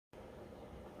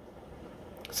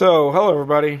So, hello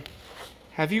everybody.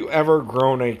 Have you ever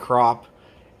grown a crop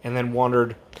and then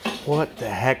wondered, what the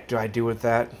heck do I do with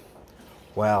that?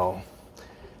 Well,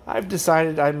 I've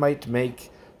decided I might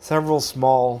make several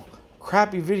small,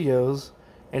 crappy videos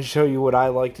and show you what I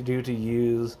like to do to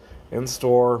use and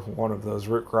store one of those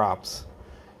root crops.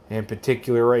 In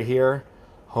particular right here,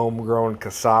 homegrown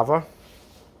cassava.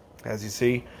 As you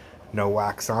see, no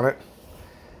wax on it.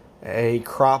 A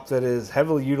crop that is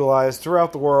heavily utilized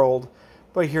throughout the world,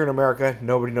 but here in America,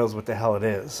 nobody knows what the hell it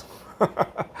is.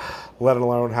 Let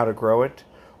alone how to grow it,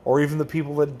 or even the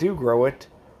people that do grow it,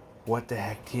 what the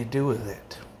heck do you do with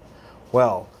it?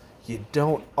 Well, you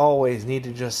don't always need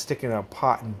to just stick it in a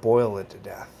pot and boil it to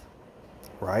death,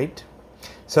 right?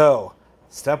 So,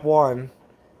 step one,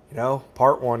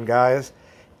 part one, guys,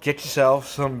 get yourself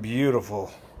some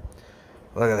beautiful,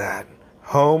 look at that,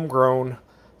 homegrown,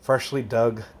 freshly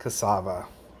dug cassava.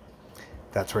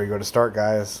 That's where you're going to start,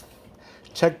 guys.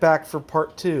 Check back for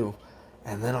part two,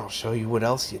 and then I'll show you what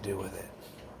else you do with it.